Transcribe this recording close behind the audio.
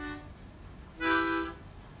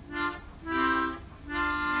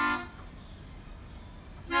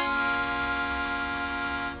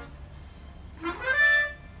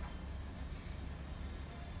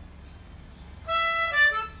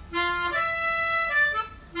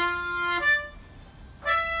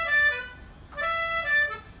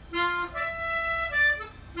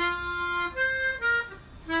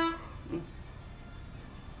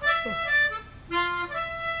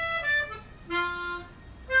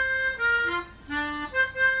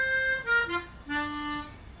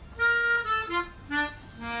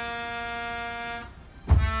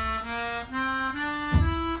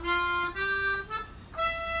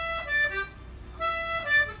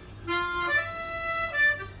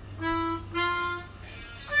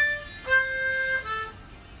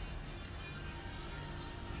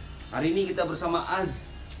Hari ini kita bersama Az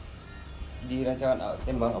di rancangan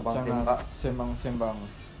Sembang Abang Tembak. Sembang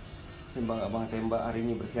Abang Tembak hari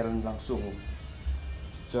ini bersiaran langsung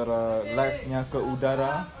secara live-nya ke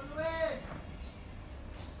udara.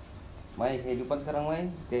 Mai, kehidupan sekarang Mai.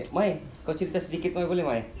 Okay. Mai, kau cerita sedikit Mai, boleh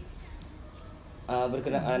Mai?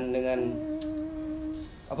 Berkenaan dengan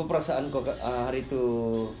apa perasaan kau hari itu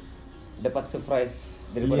dapat surprise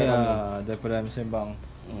daripada kami? Iya, daripada Sembang.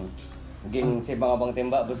 Geng Sembang Abang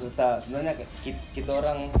Tembak beserta sebenarnya kita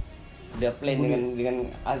orang dia plan dengan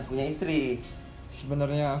Az punya isteri.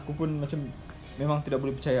 Sebenarnya aku pun macam memang tidak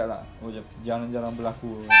boleh percaya lah. Jarang-jarang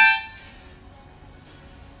berlaku.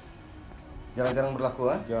 Jarang-jarang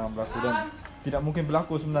berlaku Jarang berlaku dan tidak mungkin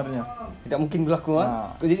berlaku sebenarnya. Tidak mungkin berlaku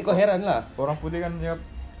Jadi kau heran lah. Orang putih kan ya,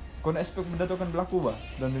 kau nak expect benda tu akan berlaku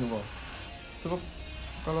dalam hidup kau. Sebab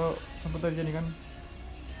kalau sampai terjadi kan,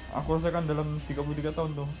 aku rasakan dalam 33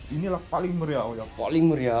 tahun tu inilah paling meriah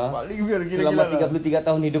Paling meriah gila-gila selama 33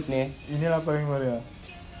 tahun hidup nih. Inilah paling meriah.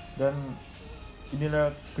 Dan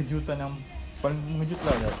inilah kejutan yang paling mengejut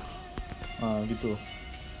lah ya. Gitu.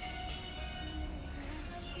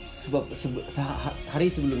 Sebab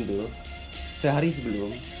sehari sebelum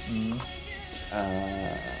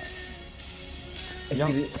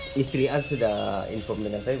istri Az sudah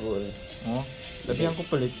inform dengan Saiful. Tapi yang aku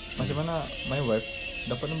pelik, macam mana my wife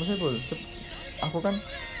dapat nombor Saiful? Aku kan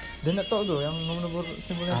dia nak tahu tu yang nombor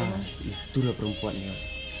Saiful yang mana. Itulah perempuannya.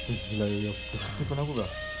 Gila ya. Dia telefon aku kah?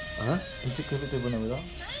 Dia cek ke telefon aku kah?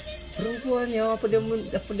 Perempuannya apa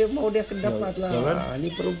dia mau dia akan dapat lah. Ini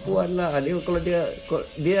perempuan lah. Dia kalau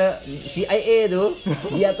dia CIA tu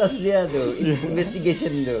di atas dia tu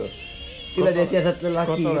investigation tu. Itulah dia siasat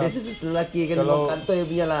lelaki. Dia siasat lelaki kan kalau kantor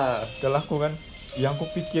punya lah. Kalau aku kan yang aku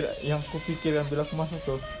pikir kan bila aku masuk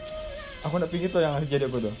tu, aku nak fikir tu yang hari jadi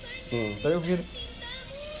aku tu. Tapi aku fikir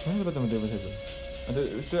macam mana dapat nombor saya tu?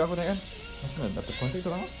 Itu aku tanya kan, macam mana dapat kontak tu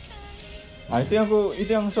lama?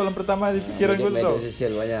 Itu yang soalan pertama di fikiran gue tu. Media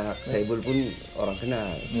sosial banyak. Saibul pun orang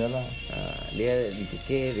kenal. Iyalah. Dia di TK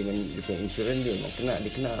dengan insurans dia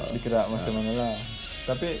dikenal. Dikira macam mana lah.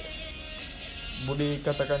 Tapi boleh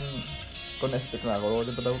katakan kau expect lah. Kalau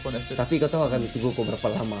dia tahu kau expect. Tapi kau tahu kan tunggu kau berapa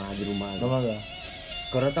lama di rumah? Lama kah?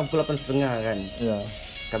 Kau datang pukul 8.30 kan? Iya.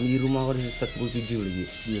 Kami di rumah kau dari pukul 7 lagi.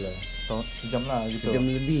 Gila. Sejam lah gitu. Sejam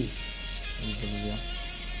lebih. Ya.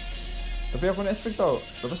 Tapi aku nak expect tau.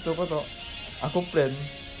 Lepas tu kau tau, aku plan.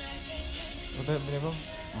 Kata bini aku,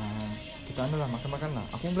 kita anu lah makan-makan lah.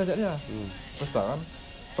 Aku mau belajar dia. Pas kan,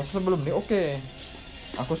 pas sebelum ni okey.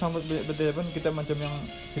 Aku sambut betul pun kita macam yang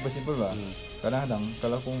simpel-simpel lah. Kadang-kadang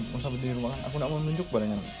kalau aku mau sambut di rumah kan, aku nak menunjuk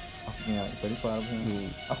padanya aku punya ipar-ipar.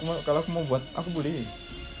 Kalau aku mau buat, aku boleh.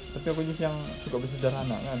 Tapi aku jenis yang suka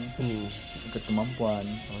bersederhana kan. Ikut kemampuan.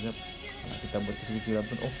 Maksudnya kita buat kecil-kecilan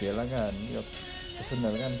pun okey lah kan. Ya,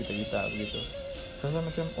 personal kan kita begitu. Saya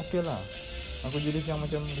macam okey lah. Aku jenis yang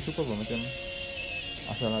macam bersyukur macam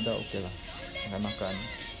asal ada okey lah. Makan.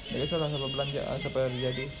 Tidak salah sampai belanja sampai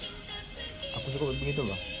jadi. Aku suka begitu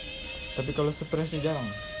lah. Tapi kalau surprise ni jarang.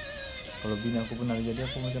 Kalau bini aku pernah jadi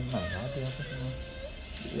aku macam ada apa semua.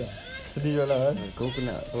 Ya, sedih lah kan. Kau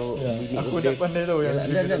kena kalau bini aku dah pandai tahu yang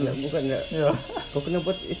bukan. Ya. Kau kena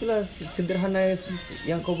buat itulah sederhana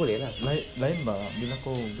yang kau boleh lah. Lain bila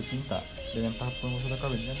kau bercinta dengan tahap kau sudah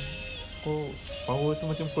kahwin kan. Kau power tu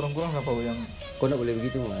macam kurang-kurang lah power yang kau nak boleh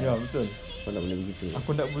begitu kan? Ya betul. Kau nak boleh begitu.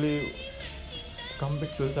 Aku tak boleh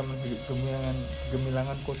comeback tu sama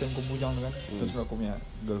gemilangan kau yang kau bujang tu kan. Terus aku punya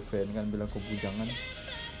girlfriend kan bila kau bujang kan.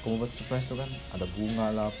 Kau buat surprise tu kan ada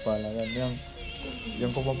bunga lah apa lah kan yang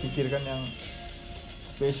kau mau fikirkan yang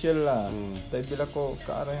special lah. Tapi bila kau ke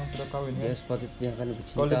arah yang sudah kahwin kan. Dia sepatutnya kan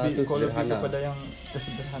bercinta tu kau lebih sederhana. kepada yang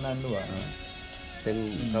kesederhanaan tu lah. Dan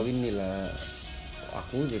kahwin ni lah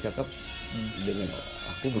aku je cakap dengan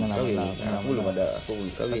aku belum kahwin. Aku belum kahwin.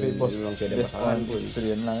 Tapi bos memang tiada masalah pun.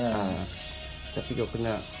 Experience lah kan. Tapi kau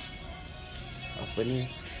kena apa ni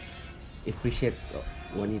appreciate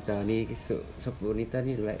wanita ni. So wanita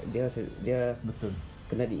ni like dia betul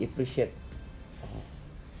kena di appreciate.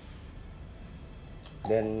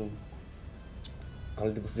 Dan kalau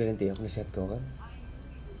di birthday nanti aku nasihat kau kan.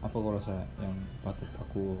 Apa kau rasa yang patut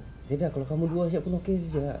aku? Tidak, kalau kamu dua siap pun okey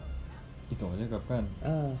saja. Itu aja kan.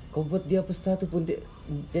 Kau buat dia pesta tu pun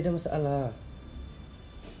tiada masalah.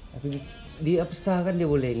 Tapi dia pesta kan dia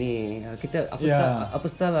boleh ni. Kita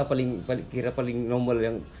pesta lah paling normal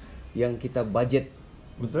yang kita budget.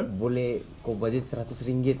 Betul? Boleh kau budget RM100,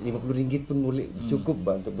 RM50 pun boleh cukup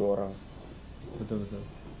untuk dua orang. Betul.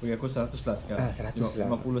 Bagi aku 100 lah sekarang. 100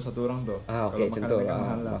 lah. 50 satu orang tu. Okey, contoh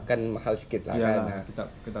lah. Makan mahal sikit lah kan.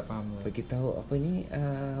 Kita paham. Bagi tahu apa ni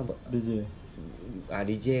DJ.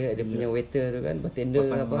 DJ dia punya waiter tu kan, bartender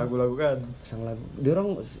pasang apa. lagu-lagu kan. Pasang lagu. Dia orang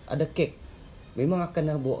ada kek. Memang akan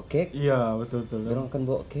bawa kek. Iya, betul. Dia orang akan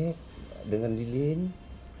bawa kek dengan lilin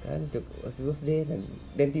kan untuk happy birthday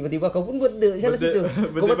dan tiba-tiba kau pun buat salah situ.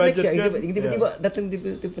 Kau buat budget lecture kan? tiba-tiba datang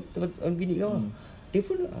tempat bini kau. Dia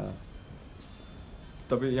pun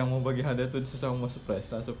Tapi yang mau bagi hadiah tu susah mau surprise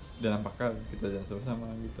lah. So, dia nampak kan kita jangan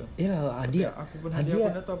sama-sama gitu. ya hadiah. Tapi aku pun hadiah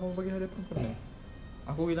pun dah tahu apa mau bagi hadiah pun pernah.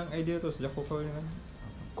 Aku hilang idea tu sejak aku kawin kan.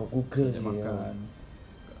 Kau Google Dia je. makan.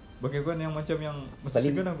 Bagi aku kan yang macam yang macam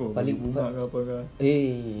Paling- segan aku. paling- bunga ke apa ke.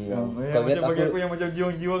 Yang Yang macam bagi aku yang macam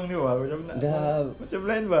jiwang-jiwang ni wah. Macam nak. Dah. Macam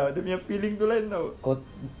lain bah. Dia punya feeling tu lain tau. kau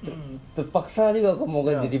terpaksa juga kau mau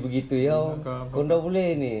Ya. jadi begitu ya. Kau tak boleh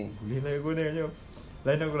ni. Boleh lah aku ni macam.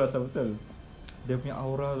 Lain aku rasa betul. Dia punya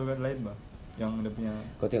aura tu kan lain bah. Yang dia punya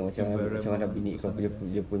Kau tengok macam mana bini kau suasana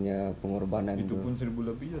dia punya pengorbanan itu tu. pun 1,000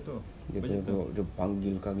 lebih je tu. Dia Budget tu. dia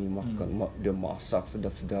panggil kami makan, dia masak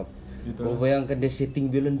sedap-sedap. Gitu Kau lah. bayangkan dia setting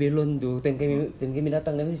belon-belon tu. Time kami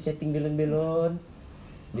datang dia mesti setting belon-belon.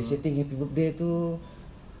 Dia setting happy birthday tu.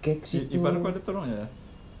 Kek situ. Ipar aku ada tolong ya?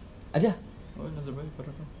 Ada. Oh, nasib baik ipar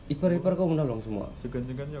aku. Ipar-ipar kau menolong semua.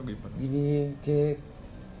 Segan-segan juga ipar. Gini kek.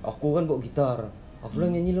 Aku kan bawa gitar. Aku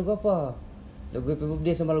bilang nyanyi lagu apa? Lagu happy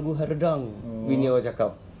birthday sama lagu Haredang. Bini kau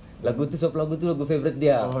cakap. Lagu tu sebab lagu tu lagu favorite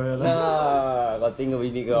dia. Oh, yalah. Nah, kau tengok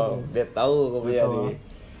bini kau. Dia tahu kau punya Tahu. ni.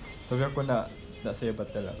 Tapi aku nak sehebat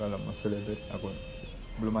dia lah kalau mau celebrate aku.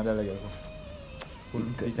 Belum ada lagi aku.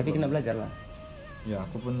 Tapi kena belajar lah. Ya,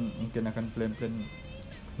 aku pun mungkin akan plan-plan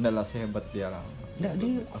naklah sehebat dia lah. Tak,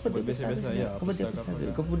 dia aku buat biasa-biasa ya. Kau buat biasa.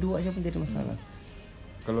 Kau berdua aja pun tidak ada masalah.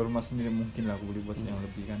 Kalau rumah sendiri mungkin lah aku boleh buat yang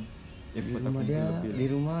lebih kan. Di Buat rumah aku dia, lebih di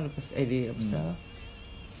rumah lepas di apa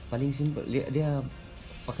paling simple dia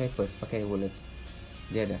pakai purse, pakai wallet.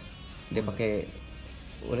 Dia ada. Dia pakai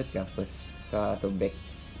wallet ke purse ke atau bag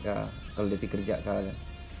ke kalau dia pergi kerja ke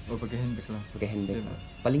Oh, pakai handbag lah. pakai handbag. Dia-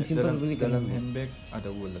 Paling simple dalam, belikan dalam handbag. handbag ada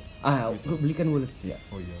wallet. Aku belikan wallet saja.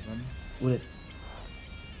 Oh iya kan. Wallet.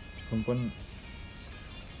 Perempuan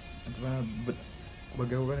cuma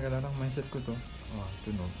bagi aku kan kadang-kadang mindsetku tuh wah itu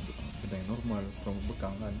benda yang normal perempuan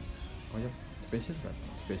bekang kan kayak spesial kan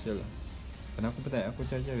spesial lah karena aku bertanya aku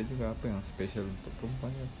cari juga apa yang spesial untuk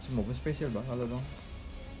perempuan ya semua pun spesial bang kalau dong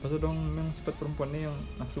pasal dong memang sifat perempuan ni yang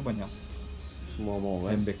nafsu banyak Semua mau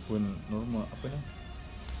kan. handbag pun normal apa nih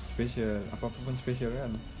spesial apa-apa pun spesial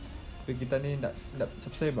kan tapi kita ni tak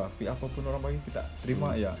subscribe bah tapi apapun orang bagi kita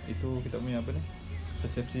terima ya itu kita punya apa nih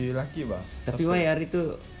persepsi laki bah Tapi Mai hari tu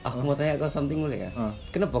aku mau tanya kau something boleh kan?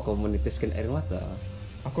 Kenapa kau menitiskan air mata?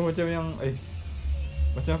 aku macam yang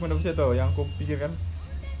macam aku dah percaya tau yang aku fikirkan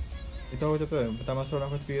itu aku macam pertama soal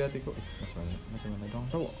aku fikir hatiku macam mana dong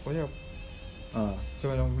tahu aku jawab macam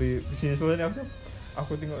mana beli bisnis semua ni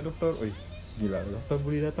aku tengok doktor gila doktor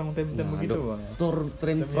boleh datang time-time begitu bang Doktor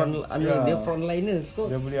train Tapi front yang- ya. dia frontliners kok.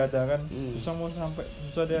 dia boleh ada kan susah mau sampai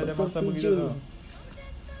susah dia ada Doktor masa begitu pijul. tu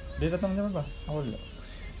dia datang macam apa awal tak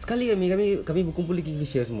Sekali kami berkumpul di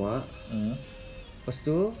Kingfisher semua. Lepas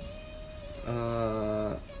tu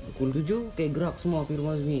pukul 7 kayak gerak semua pergi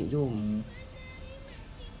rumah Azmi. Jom.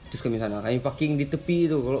 Terus kami sana. Kami parking di tepi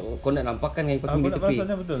tu. Kalau kau nak nampak kan kami parking aku di nak tepi.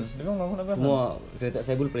 perasannya betul dia memang aku nak perasan Semua kereta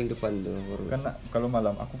Saibul paling depan tu. Baru kan kalau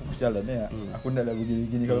malam aku fokus jalan ya aku ndak ada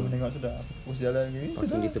begini-gini kalau menengok sudah aku fokus jalan gini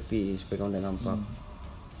parking di tepi supaya kau nak nampak.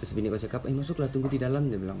 Terus bini kau cakap, masuklah tunggu di dalam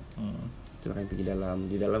dia bilang. Terus kami pergi dalam.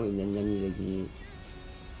 Di dalam nyanyi-nyanyi lagi.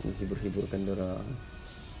 Hibur-hiburkan dorang.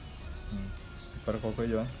 Para kau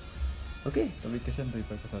je Okey. tapi kesian tu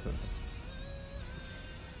ipar aku satu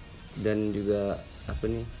Dan juga apa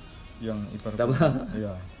ni? yang ipar Pertama.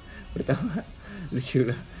 ya Pertama lucu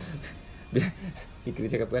lah. Dia Fikri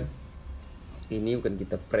cakap kan, ini bukan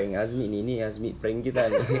kita prank Azmi, ini Azmi prank kita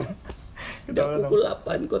ni. Dah pukul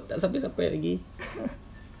 8 kau tak sampai-sampai lagi.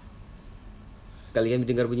 Sekali kami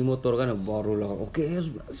dengar bunyi motor kan, barulah okey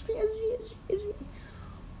Azmi.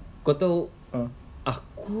 Kau tahu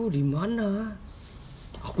aku di mana?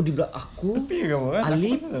 Aku di belakang aku. Tepi kamu kan?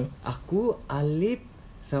 Aku Alip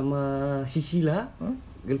sama Sisila,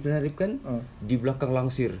 girlfriend Arif kan, di belakang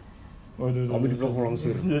langsir. Waduh. Kami di belakang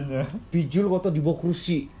langsir. Kesiannya. Pijul kau tahu di bawah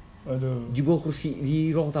kerusi. Aduh. Di bawah kerusi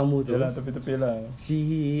di ruang tamu tu. Yalah tepi-tepi lah. Si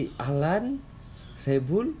Alan,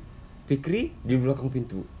 Saibul, Fikri di belakang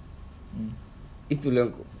pintu. Itulah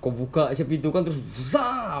yang kau buka aja pintu kan terus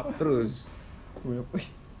zap terus.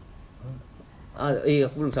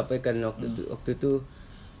 Aku belum sampaikan waktu tu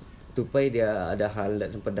Tupai dia ada hal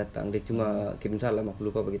tak sempat datang. Dia cuma kirim salam, aku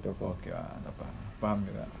lupa begitu aku. Okey tak apa. Faham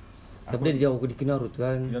juga. Sebab dia jauh aku di Kinarut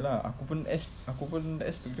kan. Yalah, aku pun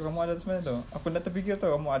expect kamu ada sebenarnya tu. Aku dah terfikir tu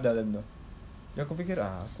kamu ada dalam tu. Ya aku fikir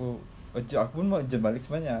aku Aku pun mau jen balik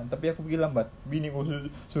sebenarnya, tapi aku pergi lambat. Bini aku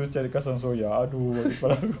suruh cari kacang soya. Aduh,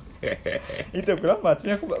 kepala aku. Itu aku lambat,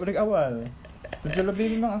 sebenarnya aku balik awal. 7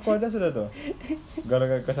 lebih memang aku ada sudah tuh.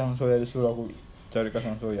 Gara-gara kacang soya disuruh aku cari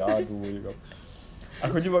kacang soya. Aduh,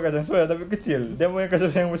 aku coba kacang soya tapi kecil. Dia mau yang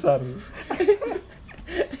kacang soya yang besar.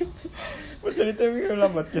 Betul itu yang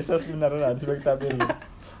lambat kisah sebenarnya sebagai tabir.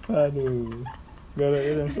 Aduh. Gara-gara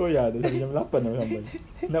kacang soya ada sampai jam 8 aku sampai.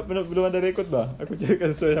 Nak belum ada rekod bah. Aku cari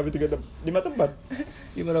kacang soya sampai 5 tempat.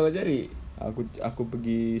 Di mana kau cari? Aku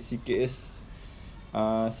pergi CKS.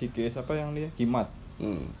 CKS apa yang dia? Kimat.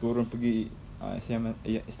 Turun pergi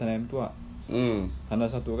Istana M Tua. Sana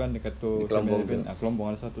satu kan dekat tu Kelompong.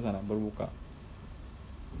 Kelompong ada satu sana baru buka.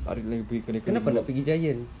 Tarik lagi pergi ke Kenapa nak pergi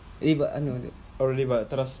Giant? Libat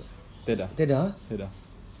terus tidak.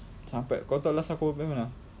 Sampai kau tahu lah aku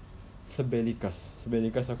mana? Sebelikas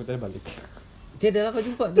aku tadi balik. Tiada lah kau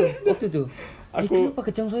jumpa tu waktu tu. Kenapa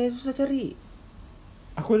kacang soya susah cari?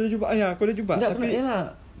 Aku dah jumpa. Tapi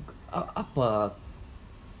apa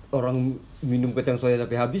orang minum kacang soya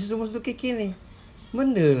sampai habis semua tu keke ni.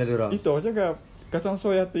 Benda lah diorang. Itu aja cakap kacang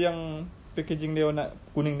soya tu yang packaging dia warna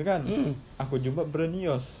kuning tu kan. Aku jumpa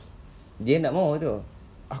Brenios. Dia nak mau tu.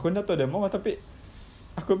 Aku nak tahu dia mau tapi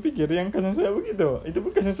aku pikir yang kacang soya begitu. Itu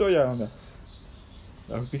pun kacang soya kan.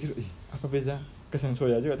 Aku pikir, apa beza? Kacang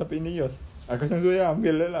soya juga tapi ini Yos. Kacang soya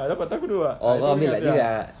ambil lah. Dapat aku 2. Kau ambil lah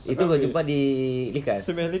juga. Itu kau jumpa di Likas.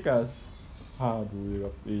 Sebenarnya Likas.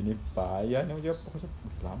 Aduh, ini payah ni macam aku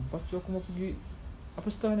lambat tu aku mau pergi apa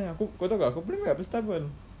star ni. Kau tahu tak aku boleh enggak apa star pun.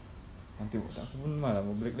 Nanti aku pun malah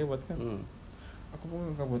mau balik lewat kan. Aku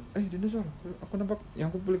pun kabut. Dinosaur. Aku nampak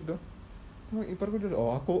yang aku balik tu. Nampak ipar aku dah.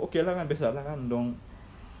 Aku okey lah kan, biasalah kan dong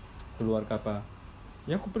keluar ke apa.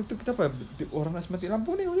 Yang aku balik tu kita apa? Orang nak mati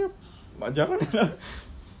lampu ni dia. Jangan lah.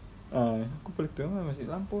 Aku balik tu masih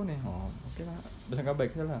lampu ni. Okey lah. Bersangka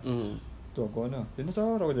baik salah. Tu aku mana?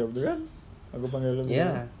 Dinosaur aku jawab tu kan. Aku panggil dia. Ya.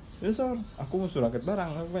 Dinosaur. Aku mau suruh angkat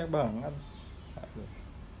barang, aku banyak barang kan.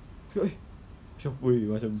 Siapa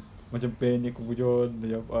macam panik aku jod.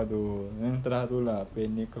 Aduh, yang terakhir lah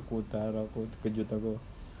panik aku terkejut aku.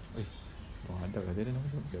 Ada kata dia nama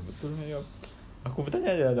siapa? Betul ni. Aku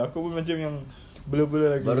bertanya aja. Aku pun macam yang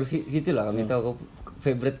bela-bela lagi. Baru situ lah kami tahu kau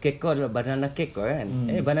favorite cake kau adalah banana cake kau kan.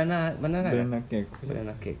 Banana cake.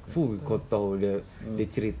 Banana cake. Kau tahu dia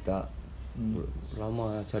cerita.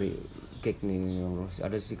 Lama cari kek ni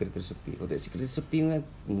ada secret recipe. Kau tahu secret recipe kan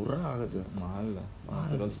murah kata. Mahal lah.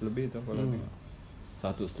 100 lebih tu kalau tengok.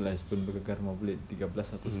 Satu slice pun bergegar mau beli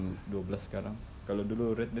 13 atau 12 sekarang. Kalau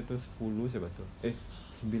dulu rate dia tu 10 siapa tu?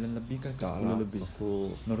 9 lebih kan ke 10 lebih.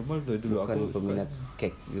 Aku normal tu dulu bukan aku peminat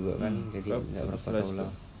kek juga kan. Jadi tak berapa tahu lah.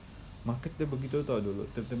 Market dia begitu tau dulu.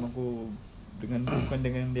 Terutama aku bukan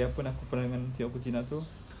dengan dia pun aku pernah dengan si aku Cina tu.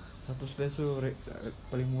 Satu slice tu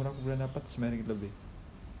paling murah aku boleh dapat RM9 lebih.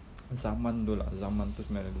 Zaman tu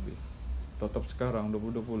RM9 lebih. Top sekarang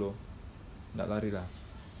 2020 tak lari lah.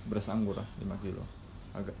 Beras anggur lah 5 kilo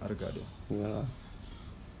agak harga dia. Iyalah.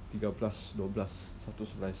 13, 12 satu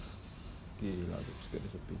slice. Gila tu sekali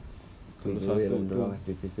sepi. Kalau satu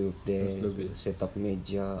tutup deh, set up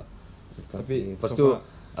meja. Tapi lepas tu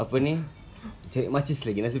apa ni? Cari macis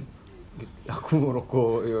lagi nasib. Aku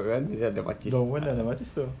merokok kan, dia ada macis. Dong mana ada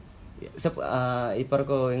macis tu? Siapa ipar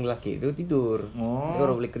kau yang lelaki tu tidur. Dia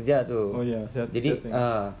orang boleh kerja tu. Oh ya, jadi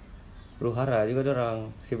peluhara juga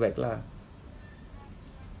orang sebaik lah.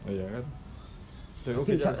 Oh ya kan.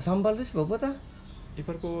 Tapi sambal tu sebab apa tak?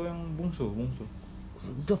 Ipar kau yang bungsu.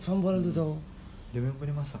 Sedap sambal tu tau. Dia memang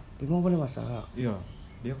pandai masak. Iya.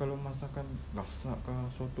 Dia kalau masakan laksa kah,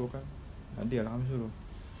 soto kan, dia lah kami suruh.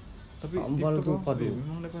 Tapi sambal tu padu.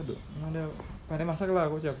 Memang dia padu. Memang dia pandai masak lah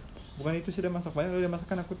aku cakap. Bukan itu sih dia masak banyak, kalau dia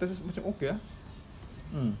masakan aku tes macam okey lah.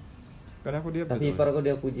 Karena aku dia. Tapi ipar kau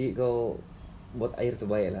dia puji kau buat air tu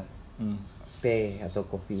baik lah. Teh atau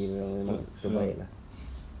kopi memang tu baik lah.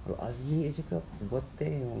 Kalau Azmi dia cakap buat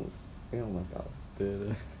teh memang mantap.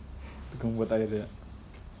 Tukang buat air dia.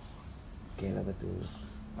 Okey lah betul.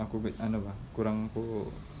 Aku kurang aku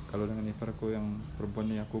kalau dengan ipar aku yang perempuan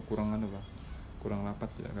ni aku kurang kurang rapat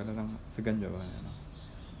je, kadang segan je bah.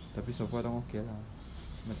 Tapi so far okey lah.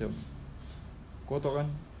 Macam kau tahu kan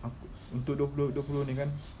aku, untuk 20 ni kan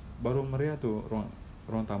baru meriah tu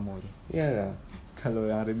ruang tamu tu. Iyalah. Kalau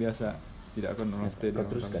yang hari biasa tidak akan orang stay. Kau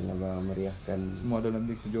teruskan abang meriahkan semua dalam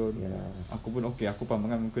bilik tujuan. Aku pun okey, aku paham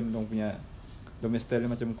kan mungkin dong punya domestik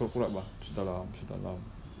macam kura-kura bah, dalam.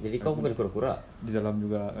 Jadi kau bukan kura-kura di dalam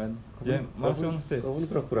juga kan. Jadi malas orang stay. Kau pun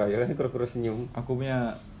kura-kura ya kan, kura-kura senyum. Aku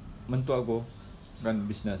punya mentua aku kan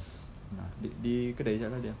bisnes. Nah, di kedai je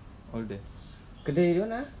lah dia all day. Kedai di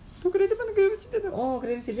mana? Tu kedai depan kredit dia tuh. Oh,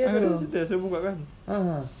 kredit dia Kredit tuh. dia saya buka kan.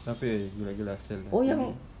 Ah. Tapi gila-gila sel. Oh,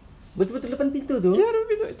 yang betul-betul depan pintu tuh. Iya,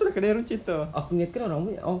 itulah kedai Runcito. Aku ingat kan orang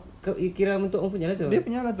punya. Oh, kira untuk orang punya lah tuh. Dia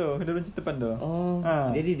punya lah tuh, kedai Runcito depan tuh. Oh,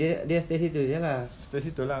 jadi dia stay situ je lah. Stay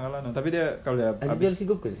situ lah kalau no. Tapi dia kalau dia Ada jual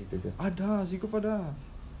sigup ke situ tuh? ada, sigup ada.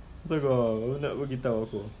 Betul kok, nak beritahu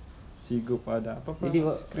aku. Sigup ada. Apa-apa? Jadi,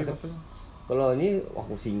 Skrip apa? Kalau ini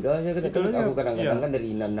aku singgah aja aku kadang-kadang kan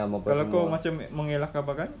dari Inanam apa kalau semua. kau macam mengelak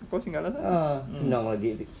apa kan, kau singgah lah sana. Senang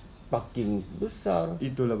lagi parking besar.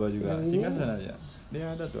 Itulah bah juga. Yang Singgah ini. sana aja. Dia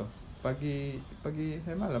ada tuh. Pagi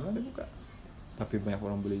malam lah dia buka. Tapi banyak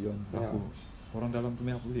orang beli John. Ya. Aku orang dalam tuh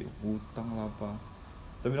banyak beli. Utang lah apa.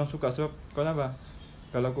 Tapi orang suka sebab kau apa?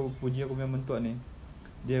 Kalau aku puji aku punya mentua nih,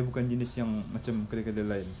 dia bukan jenis yang macam kedai-kedai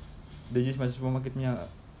lain. Dia jenis macam supermarket punya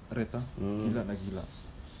Reta. Gila lah gila.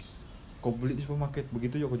 Kau beli di supermarket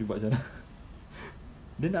begitu juga kau coba sana.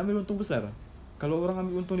 Dia nak ambil untung besar. Kalau orang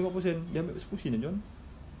ambil untung 5%, dia ambil 10% John.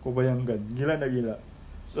 Kau bayangkan, gila dah gila.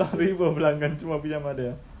 Lah ribu pelanggan cuma pijama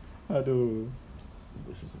dia. Aduh.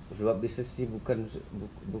 Sebab bisnes sih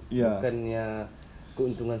bukannya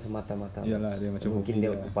keuntungan semata-mata. Iyalah, dia macam mungkin hobi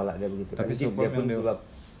dia ya. kepala dia begitu. Tapi Dia sebab pun yang sebab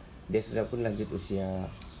dia sudah pun lanjut usia.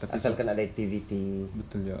 Tapi Asalkan ada activity.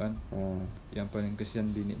 Betul ya kan. Yang paling kesian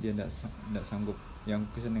bini dia tidak sanggup. Yang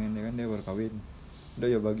kesian dengan dia kan dia baru kahwin. Udah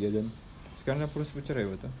ya bagi aja. Sekarang dia proses bercerai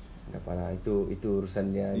betul. Enggak apa-apa, itu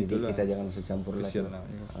urusan dia. Jadi Itulah. kita jangan masuk campur lah. Kesian lah.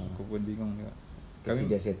 Ya. Aku pun bingung juga. Kasih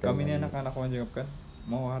dia settle Kami ini lagi. anak-anak orang jawab kan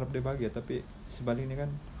mau harap dia bahagia, tapi sebaliknya kan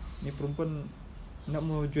ini perempuan nak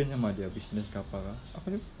mau join sama dia bisnis ke apa kan? Apa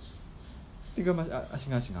dia? Tiga mas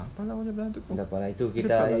asing-asing apa lah orang bilang tu. Enggak apa-apa, itu kita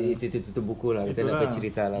Dekat lah. itu buku lah. Kita Itulah. dapat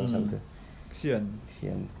cerita lah pasal tu. Kesian.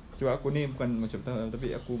 Kesian. Cuma aku ni bukan macam tahu, tapi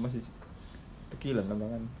aku masih tekilan lah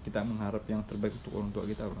kan. Kita mengharap yang terbaik untuk orang tua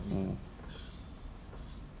kita orang gitu.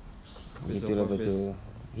 Begitulah betul.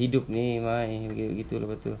 Hidup nih Mai, begitulah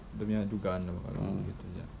betul. Dia punya dugaan lah kalau gitu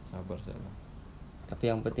ya. Sabar saja. Tapi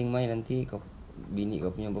yang penting Mai nanti kau bini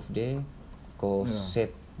kau punya birthday kau Ya.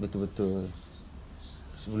 set betul-betul.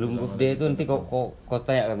 Sebelum Betul, birthday tu betul, nanti kau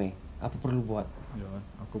tanya kami, apa perlu buat? Ya kan.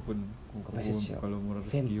 Aku pun Kau message kalau murah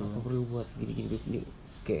Sam, rezeki. apa perlu buat gini.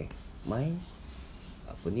 Okey. Mai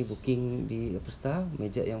apa ni booking di Upstar,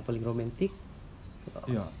 meja yang paling romantik.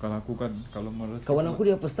 Iya, kalau aku kan kalau murah rezeki. Kawan aku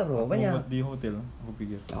di Upstar berapa aku banyak? buat di hotel aku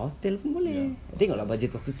pikir. Hotel pun boleh. Tengoklah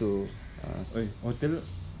budget waktu tu. Oi, hotel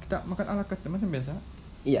kita makan ala carte macam biasa.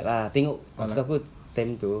 Iyalah, tengok maksud Alah. aku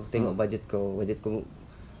time tu, tengok budget kau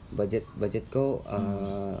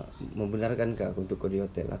membenarkan ke aku untuk kau di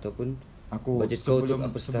hotel ataupun Aku budget kau untuk sebelum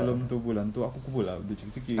Upstar. sebelum tu bulan tu aku kumpul lah duit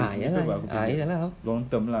sikit-sikit. Iyalah. Gitu, aku pikir. Iyalah. Long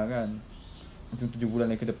term lah kan. Macam 7 bulan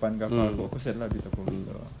lagi ke depan ke apa aku set lah duit aku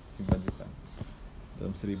gitu. Simpan juta.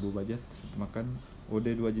 Dalam 1,000 budget makan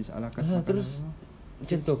order 2 jenis ala carte. Ah, makanan terus semua.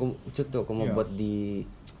 contoh kau mau Ya. buat di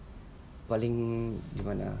paling di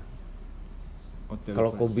mana? Hotel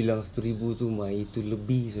Kalau apa? kau bilang 1,000 tu Mai, itu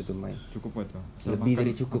lebih satu Mai. Cukup tu. Lebih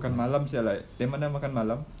dari cukup. Makan malam sih lah. Tema dah makan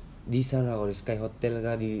malam. Di sana kau di Sky Hotel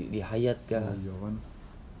kah, di Hyatt kah? Oh, iya kan.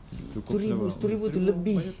 1,000 tu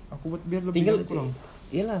lebih. Banyak. Aku buat biar lebih Tinggal dan kurang.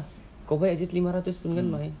 iyalah. Kau bayar je 500 pun kan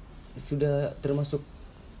Mai. Sudah termasuk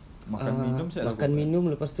Makan minum saya lah makan aku minum,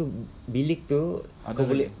 lepas tu bilik tu Ada kau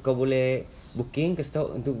lagi. boleh booking kasih tahu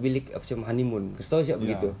untuk bilik macam honeymoon. Kasih tahu siap Ya.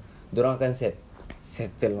 begitu. Dorang akan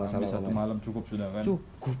settle Ambil masalah. satu Mai. malam cukup sudah kan.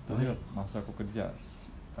 Cukup, Tapi masa aku kerja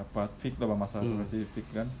apa fix lah masa aku kasih fix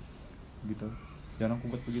kan. Gitu. Jangan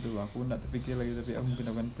aku buat begitu lah. Aku nak terfikir lagi tapi aku mungkin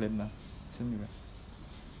akan plan lah. Sen juga.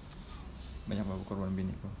 Banyak aku korban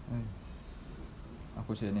bini ko.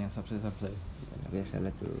 Aku sih yang sabsai.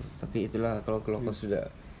 Biasalah tu. Tapi itulah kalau kau sudah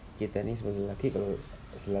kita ni sebagai lelaki kalau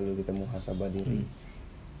selalu kita muhasabah diri.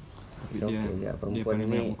 Tapi Kita dia okey je. dia Perempuan paling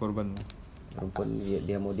ni banyak korban. perempuan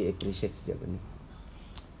dia mau di appreciate sejak ni.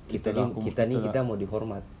 Kita Itulah ni itulah. kita mau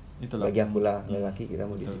dihormat. Itulah Bagi aku- aku lah lelaki kita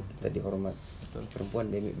mau Betul. kita dihormat. Betul. Perempuan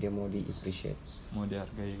dia mau di appreciate. Mau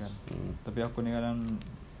dihargai kan. Tapi aku ni kadang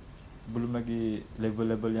belum lagi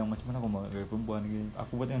level-level yang macam mana aku mau dari perempuan gini.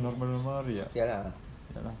 Aku buat yang normal-normal ya. Yalah.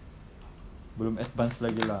 Yalah. Belum advance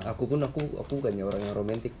lagi lah. Aku bukannya orang yang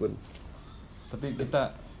romantik pun. Tapi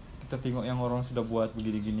kita tengok yang orang sudah buat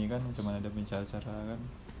begini-gini kan macam mana dia punya cara kan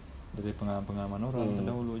dari pengalaman orang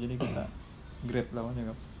terdahulu, jadi kita grab lah macam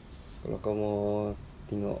kan. Kalau kau mau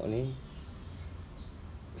tengok ni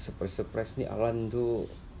surprise ni Alan tu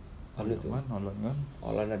kan Holland kan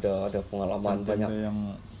Alan ada pengalaman content banyak. dia yang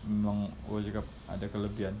memang cakap ada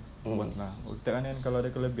kelebihan buat lah. Kita kan kalau ada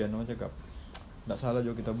kelebihan orang cakap tak salah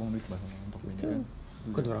juga kita buang duit lah untuk ini kan.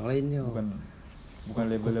 Bukan orang lainnya. Bukan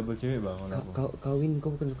level-level cewek bang. Kawin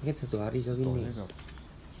kau bukan kaget 1 hari kawin Tahu ni. cakap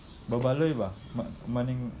babaloi bah.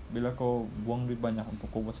 Mending bila kau buang duit banyak untuk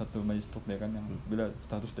kau buat satu majlis talk dia kan yang bila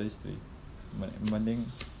status dia istri. Mending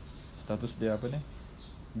status dia apa nih?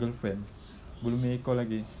 Girlfriend. Belum kau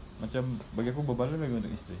lagi. Macam bagi aku babaloi lagi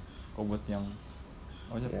untuk istri. Kau buat yang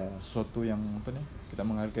sesuatu yang apa nih? Kita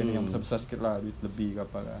menghargai yang besar-besar sikit lah, duit lebih ke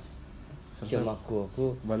apa lah. Macam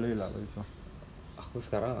aku baloi lah begitu. Aku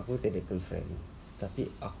sekarang aku tidak girlfriend, tapi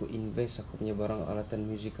aku invest aku punya barang alatan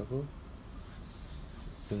musik aku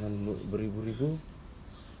dengan beribu-ribu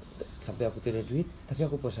sampai aku tidak duit, tapi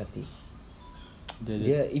aku puas hati.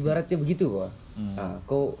 Dia ibaratnya begitu kok.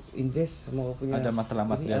 Kau invest sama kau punya ada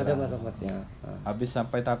matlamatnya. Ada matlamatnya. Habis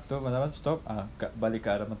sampai tahap tu matlamat stop, balik ke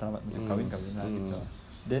arah matlamat macam kawin lah gitu.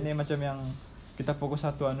 Dia ni macam yang kita fokus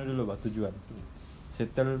satu dulu bah, tujuan.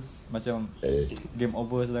 Settle macam game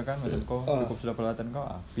over sudah kan, macam kau cukup sudah peralatan kau,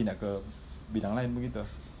 pindah ke bidang lain begitu.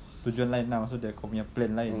 Tujuan lain lah, maksudnya kau punya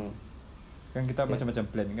plan lain. Kan kita macam-macam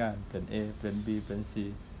plan kan, plan A, plan B, plan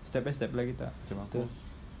C. Step by step lah kita. Macam aku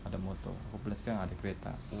ada motor, aku plan sekarang ada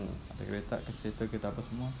kereta. Ada kereta, ke settle kita apa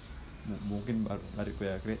semua. Mungkin lari ke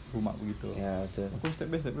rumah begitu. Ya, betul. Aku step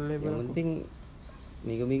by step level. Yang penting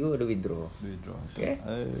minggu-minggu ada withdraw. Oke.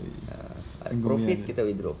 Profit kita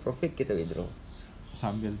withdraw.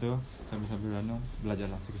 Sambil belajar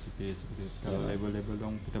lah sikit. Kalau label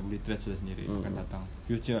dong kita boleh trade sudah sendiri akan datang.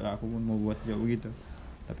 Future lah aku pun mau buat jauh begitu.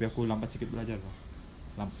 Tapi aku lambat sikit belajar loh.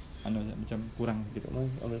 Macam kurang gitu. Mau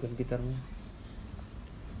ambilkan gitarmu.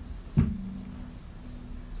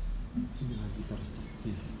 Inilah gitar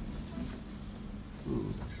sakti.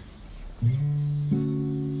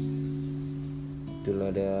 Itulah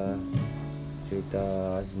ada cerita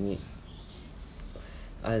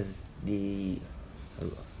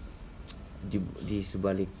di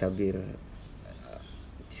sebalik tabir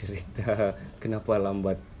cerita kenapa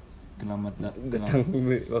lambat datang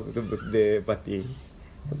waktu birthday party.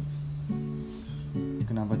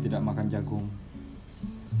 Kenapa tidak makan jagung?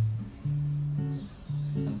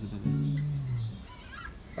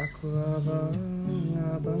 Aku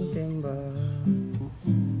abang tembak.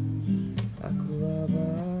 Aku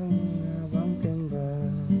abang tembak.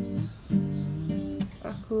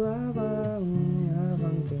 Aku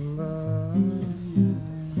abang tembak.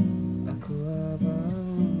 Aku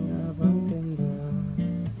abang tembak.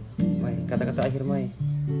 Mai, kata-kata akhir Mai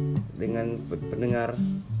dengan pendengar,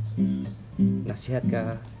 nasihat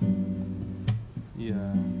kah? Iya,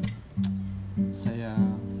 saya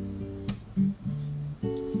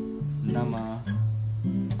nama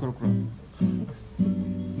Kurkura.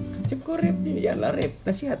 Cukup rap ini, janganlah rap,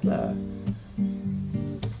 nasihat lah.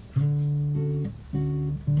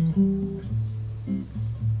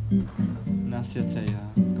 Nasihat saya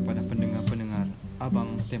kepada pendengar-pendengar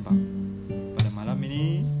Abang Tembak pada malam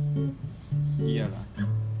ini ialah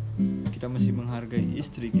kita mesti menghargai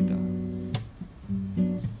istri kita.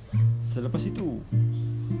 Selepas itu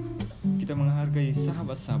kita menghargai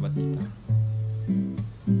sahabat-sahabat kita.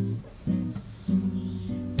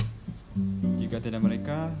 Jika tidak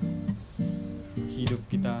mereka, hidup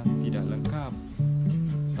kita tidak lengkap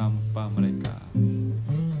tanpa mereka.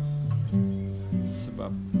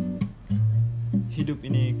 Sebab hidup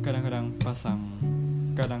ini kadang-kadang pasang,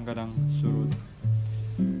 kadang-kadang surut,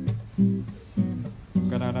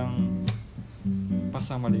 kadang-kadang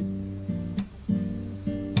pasang balik,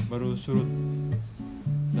 baru surut,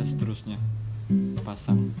 dan seterusnya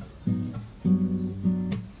pasang.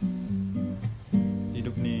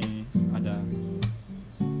 Hidup ini ada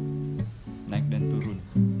naik dan turun.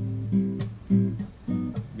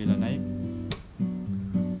 Bila naik,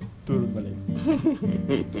 turun balik.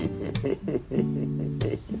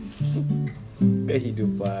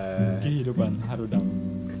 Kehidupan harudang.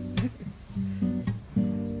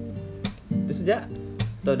 Itu saja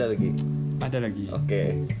atau ada lagi? Ada lagi.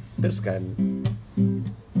 Oke, teruskan.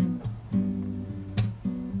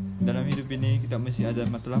 Dalam hidup ini kita mesti ada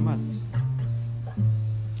matlamat.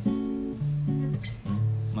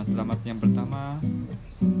 Matlamat yang pertama,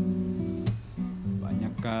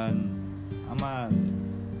 banyakkan amal.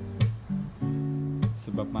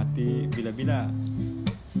 Sebab mati bila-bila.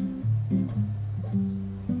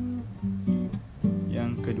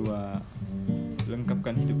 Yang kedua,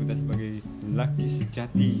 lengkapkan hidup kita sebagai lelaki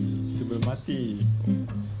sejati sebelum mati.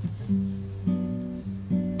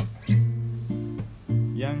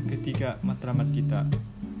 Yang ketiga, matlamat kita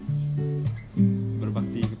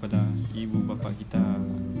berbakti kepada ibu bapa kita,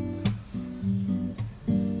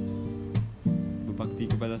 berbakti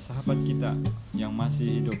kepada sahabat kita yang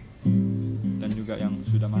masih hidup dan juga yang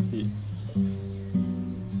sudah mati.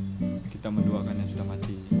 Kita mendoakan yang sudah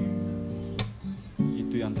mati.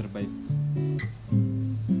 Itu yang terbaik.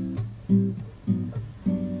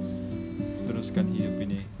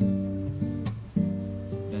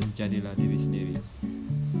 jadilah diri sendiri.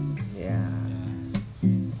 Ya, Ya,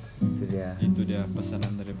 itu dia itu dia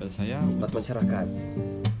pesanan daripada saya buat untuk masyarakat.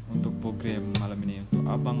 program malam ini, untuk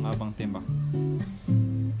abang-abang tembak.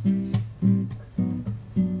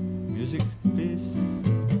 Music please.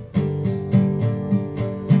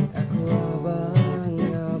 Aku abang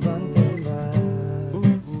tembak.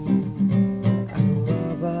 Aku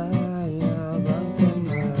abang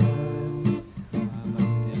tembak.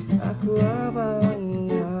 Aku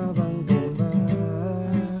abang tembak.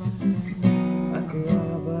 Aku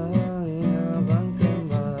abang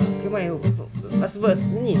tembak. Kemana? Mas bos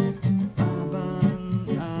nyanyi.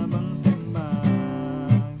 Abang tembak.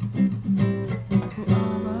 Aku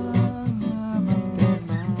abang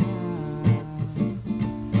tembak.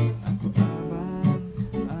 Aku abang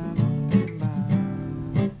tembak.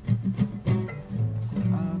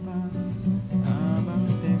 Aku abang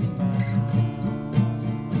tembak.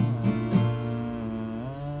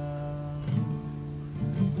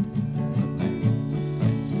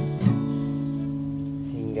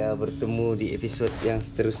 Sehingga bertemu di episode yang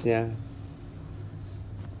seterusnya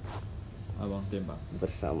Abang tembak.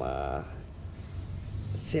 bersama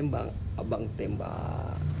Sembang Abang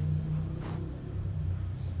Tembak.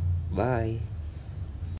 Bye.